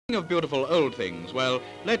Of beautiful old things, well,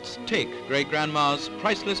 let's take great-grandma's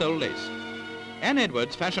priceless old lace. Anne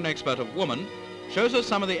Edwards, fashion expert of Woman, shows us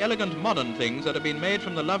some of the elegant modern things that have been made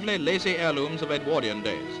from the lovely lacy heirlooms of Edwardian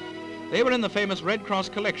days. They were in the famous Red Cross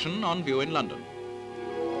collection on view in London.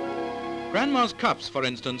 Grandma's cuffs, for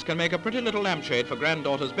instance, can make a pretty little lampshade for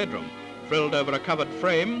granddaughter's bedroom, frilled over a covered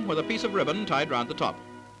frame with a piece of ribbon tied round the top.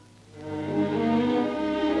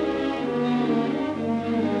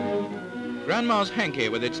 Grandma's hanky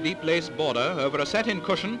with its deep lace border over a satin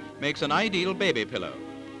cushion makes an ideal baby pillow.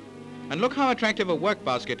 And look how attractive a work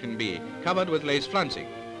basket can be, covered with lace flouncing.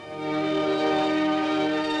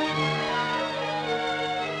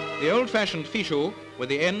 The old-fashioned fichu, with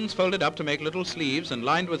the ends folded up to make little sleeves and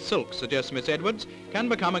lined with silk, suggests Miss Edwards, can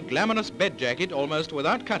become a glamorous bed jacket almost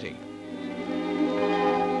without cutting.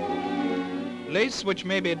 Lace which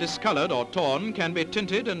may be discolored or torn can be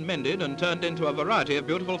tinted and mended and turned into a variety of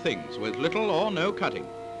beautiful things with little or no cutting.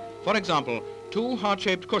 For example, 2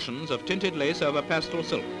 heart-shaped cushions of tinted lace over pastel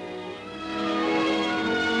silk.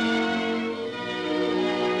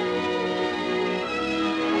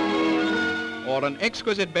 Or an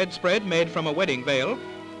exquisite bedspread made from a wedding veil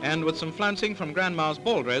and with some flouncing from Grandma's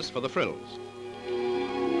ball dress for the frills.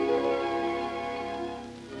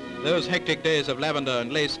 Those hectic days of lavender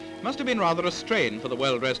and lace must have been rather a strain for the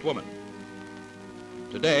well-dressed woman.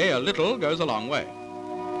 Today, a little goes a long way.